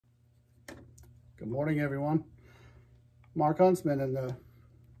Good morning, everyone. Mark Huntsman in the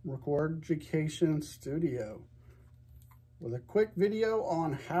Recorducation Studio with a quick video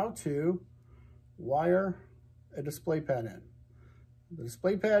on how to wire a display pad in. The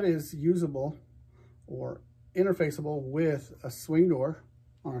display pad is usable or interfaceable with a swing door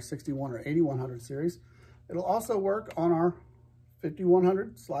on our 61 or 8100 series. It'll also work on our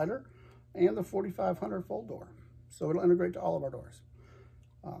 5100 slider and the 4500 fold door. So it'll integrate to all of our doors.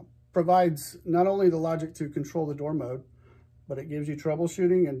 Provides not only the logic to control the door mode, but it gives you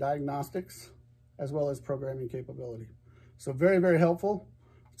troubleshooting and diagnostics as well as programming capability. So very, very helpful.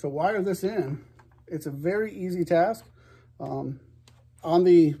 To wire this in, it's a very easy task. On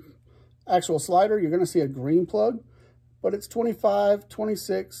the actual slider, you're going to see a green plug, but it's 25,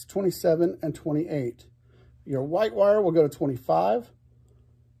 26, 27, and 28. Your white wire will go to 25,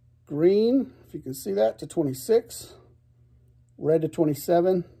 green, if you can see that, to 26, red to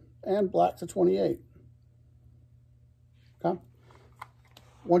 27, and black to 28. Okay.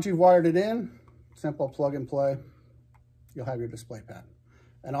 Once you've wired it in, simple plug and play, you'll have your display pad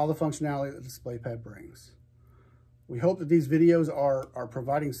and all the functionality that the display pad brings. We hope that these videos are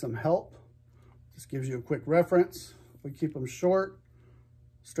providing some help. This gives you a quick reference. We keep them short,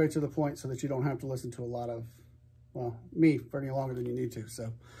 straight to the point, so that you don't have to listen to a lot of, well, me for any longer than you need to.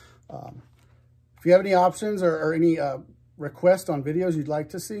 So if you have any options or any requests on videos you'd like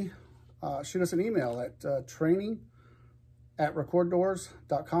to see, shoot us an email at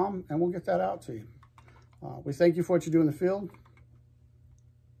training@recorddoors.com and we'll get that out to you. We thank you for what you do in the field.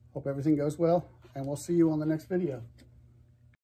 Hope everything goes well, and we'll see you on the next video.